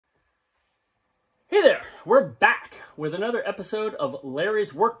Hey there, we're back with another episode of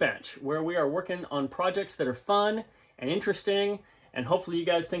Larry's Workbench, where we are working on projects that are fun and interesting, and hopefully you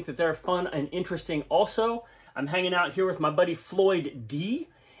guys think that they're fun and interesting also. I'm hanging out here with my buddy Floyd D,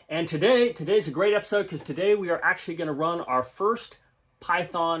 and today's a great episode because today we are actually going to run our first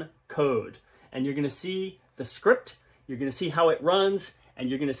Python code, and you're going to see the script, you're going to see how it runs, and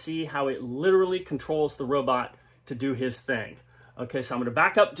you're going to see how it literally controls the robot to do his thing. Okay, so I'm going to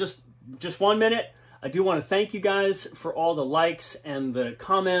back up just 1 minute. I do want to thank you guys for all the likes and the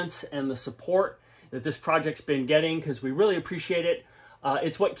comments and the support that this project's been getting, because we really appreciate it.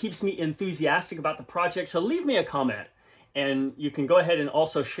 It's what keeps me enthusiastic about the project. So leave me a comment, and you can go ahead and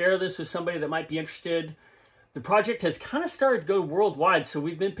also share this with somebody that might be interested. The project has kind of started to go worldwide, so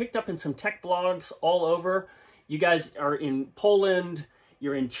we've been picked up in some tech blogs all over. You guys are in Poland,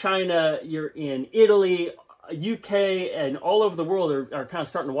 you're in China, you're in Italy, UK, and all over the world are kind of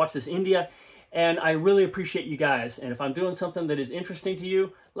starting to watch this. India. And I really appreciate you guys. And if I'm doing something that is interesting to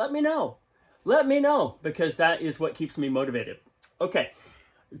you, let me know. Let me know, because that is what keeps me motivated. Okay,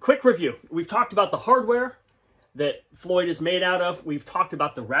 quick review. We've talked about the hardware that Floyd is made out of. We've talked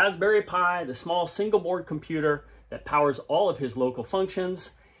about the Raspberry Pi, the small single board computer that powers all of his local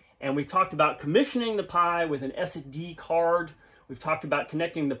functions. And we've talked about commissioning the Pi with an SD card. We've talked about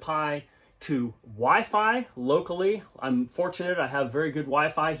connecting the Pi to Wi-Fi locally. I'm fortunate, I have very good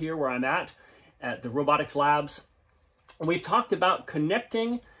Wi-Fi here where I'm at the robotics labs. And we've talked about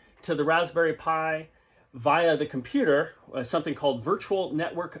connecting to the Raspberry Pi via the computer, something called virtual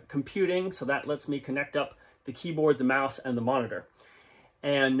network computing. So that lets me connect up the keyboard, the mouse, and the monitor.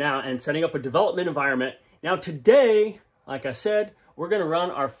 And setting up a development environment. Now today, like I said, we're gonna run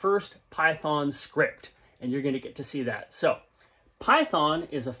our first Python script, and you're gonna get to see that. So Python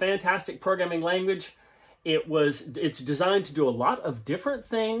is a fantastic programming language. It's designed to do a lot of different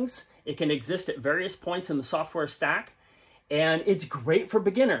things. It can exist at various points in the software stack, and it's great for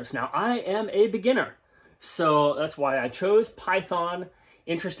beginners. Now, I am a beginner, so that's why I chose Python.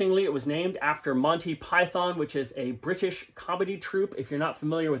 Interestingly, it was named after Monty Python, which is a British comedy troupe. If you're not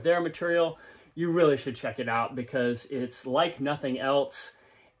familiar with their material, you really should check it out because it's like nothing else.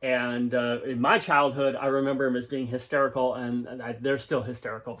 And in my childhood, I remember them as being hysterical, and they're still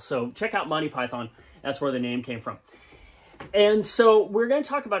hysterical. So check out Monty Python. That's where the name came from. And so we're going to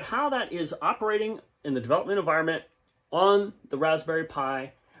talk about how that is operating in the development environment on the Raspberry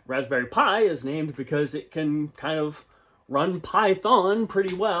Pi. Raspberry Pi is named because it can kind of run Python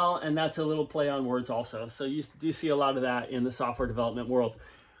pretty well, and that's a little play on words also. So you do see a lot of that in the software development world.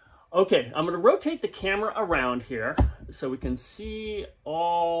 Okay, I'm going to rotate the camera around here so we can see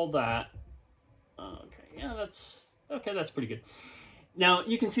all that. Okay, yeah, that's pretty good. Now,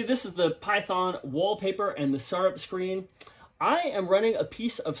 you can see this is the Python wallpaper and the startup screen. I am running a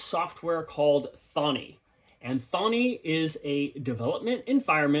piece of software called Thonny. And Thonny is a development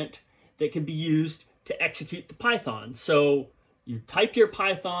environment that can be used to execute the Python. So you type your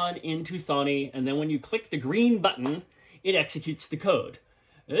Python into Thonny, and then when you click the green button, it executes the code.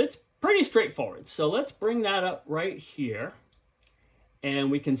 It's pretty straightforward. So let's bring that up right here. And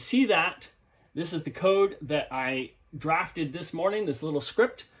we can see that this is the code that I drafted this morning, this little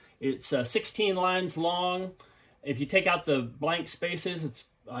script. It's 16 lines long. If you take out the blank spaces, it's,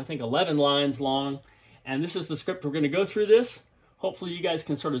 I think, 11 lines long. And this is the script. We're going to go through this. Hopefully you guys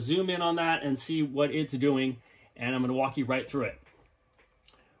can sort of zoom in on that and see what it's doing. And I'm going to walk you right through it.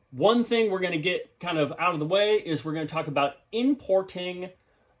 One thing we're going to get kind of out of the way is we're going to talk about importing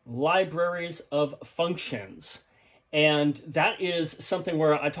libraries of functions. And that is something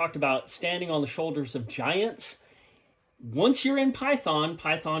where I talked about standing on the shoulders of giants. Once you're in Python,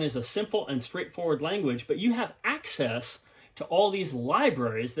 Python is a simple and straightforward language, but you have access to all these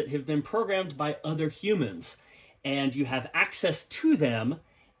libraries that have been programmed by other humans. And you have access to them,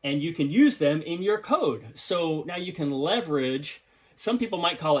 and you can use them in your code. So now you can leverage, some people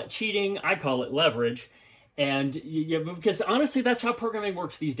might call it cheating, I call it leverage. And because honestly, that's how programming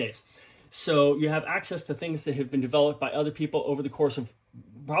works these days. So you have access to things that have been developed by other people over the course of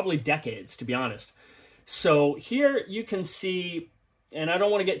probably decades, to be honest. So here you can see, and I don't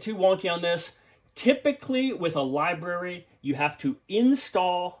want to get too wonky on this, typically with a library, you have to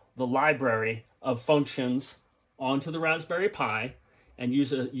install the library of functions onto the Raspberry Pi and you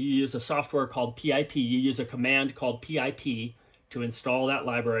use a software called PIP. You use a command called PIP to install that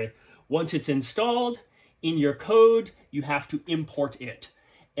library. Once it's installed in your code, you have to import it.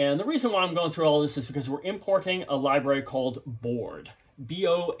 And the reason why I'm going through all this is because we're importing a library called Board,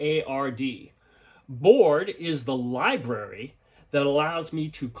 B-O-A-R-D. Board is the library that allows me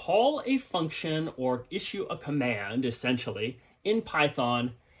to call a function or issue a command, essentially, in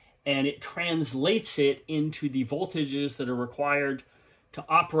Python and it translates it into the voltages that are required to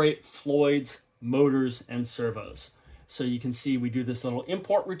operate Floyd's motors and servos. So you can see we do this little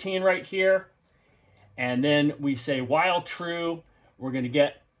import routine right here, and then we say while true, we're going to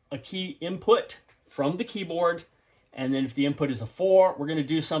get a key input from the keyboard, and then if the input is a 4, we're going to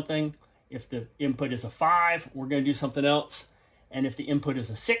do something. If the input is a 5, we're going to do something else. And if the input is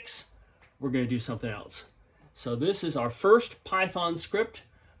a 6, we're going to do something else. So this is our first Python script.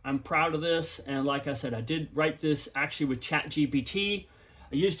 I'm proud of this, and like I said, I did write this actually with ChatGPT.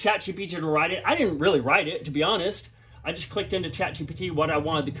 I used ChatGPT to write it. I didn't really write it, to be honest. I just clicked into ChatGPT what I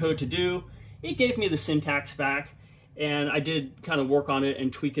wanted the code to do. It gave me the syntax back, and I did kind of work on it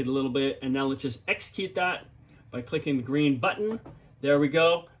and tweak it a little bit, and now let's just execute that by clicking the green button. There we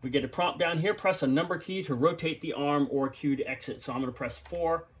go. We get a prompt down here. Press a number key to rotate the arm or Q to exit. So I'm going to press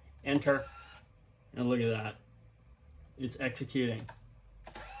 4, enter, and look at that. It's executing.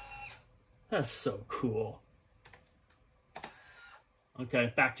 That's so cool.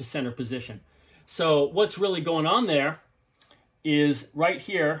 Okay, back to center position. So what's really going on there is right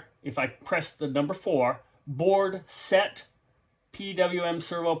here, if I press the number 4, board set PWM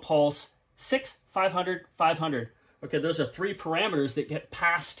servo pulse 6, 500, 500. Okay, those are 3 parameters that get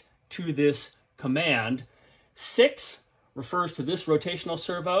passed to this command. 6 refers to this rotational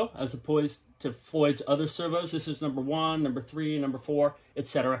servo as opposed to Floyd's other servos. This is number 1, number 3, number 4,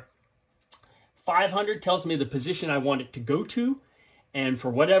 etc. 500 tells me the position I want it to go to, and for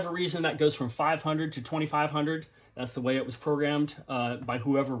whatever reason that goes from 500 to 2500. That's the way it was programmed by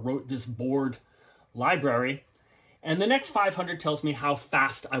whoever wrote this board library. And the next 500 tells me how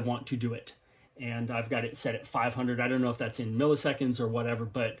fast I want to do it. And I've got it set at 500. I don't know if that's in milliseconds or whatever,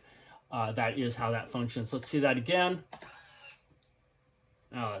 but that is how that functions. Let's see that again.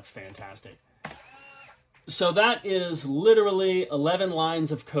 Oh, that's fantastic. So that is literally 11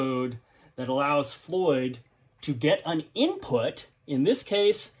 lines of code that allows Floyd to get an input. In this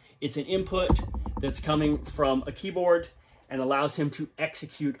case, it's an input that's coming from a keyboard and allows him to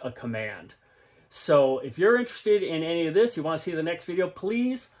execute a command. So if you're interested in any of this, you want to see the next video,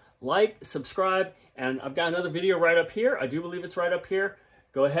 please like, subscribe, and I've got another video right up here. I do believe it's right up here.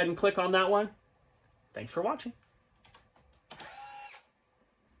 Go ahead and click on that one. Thanks for watching.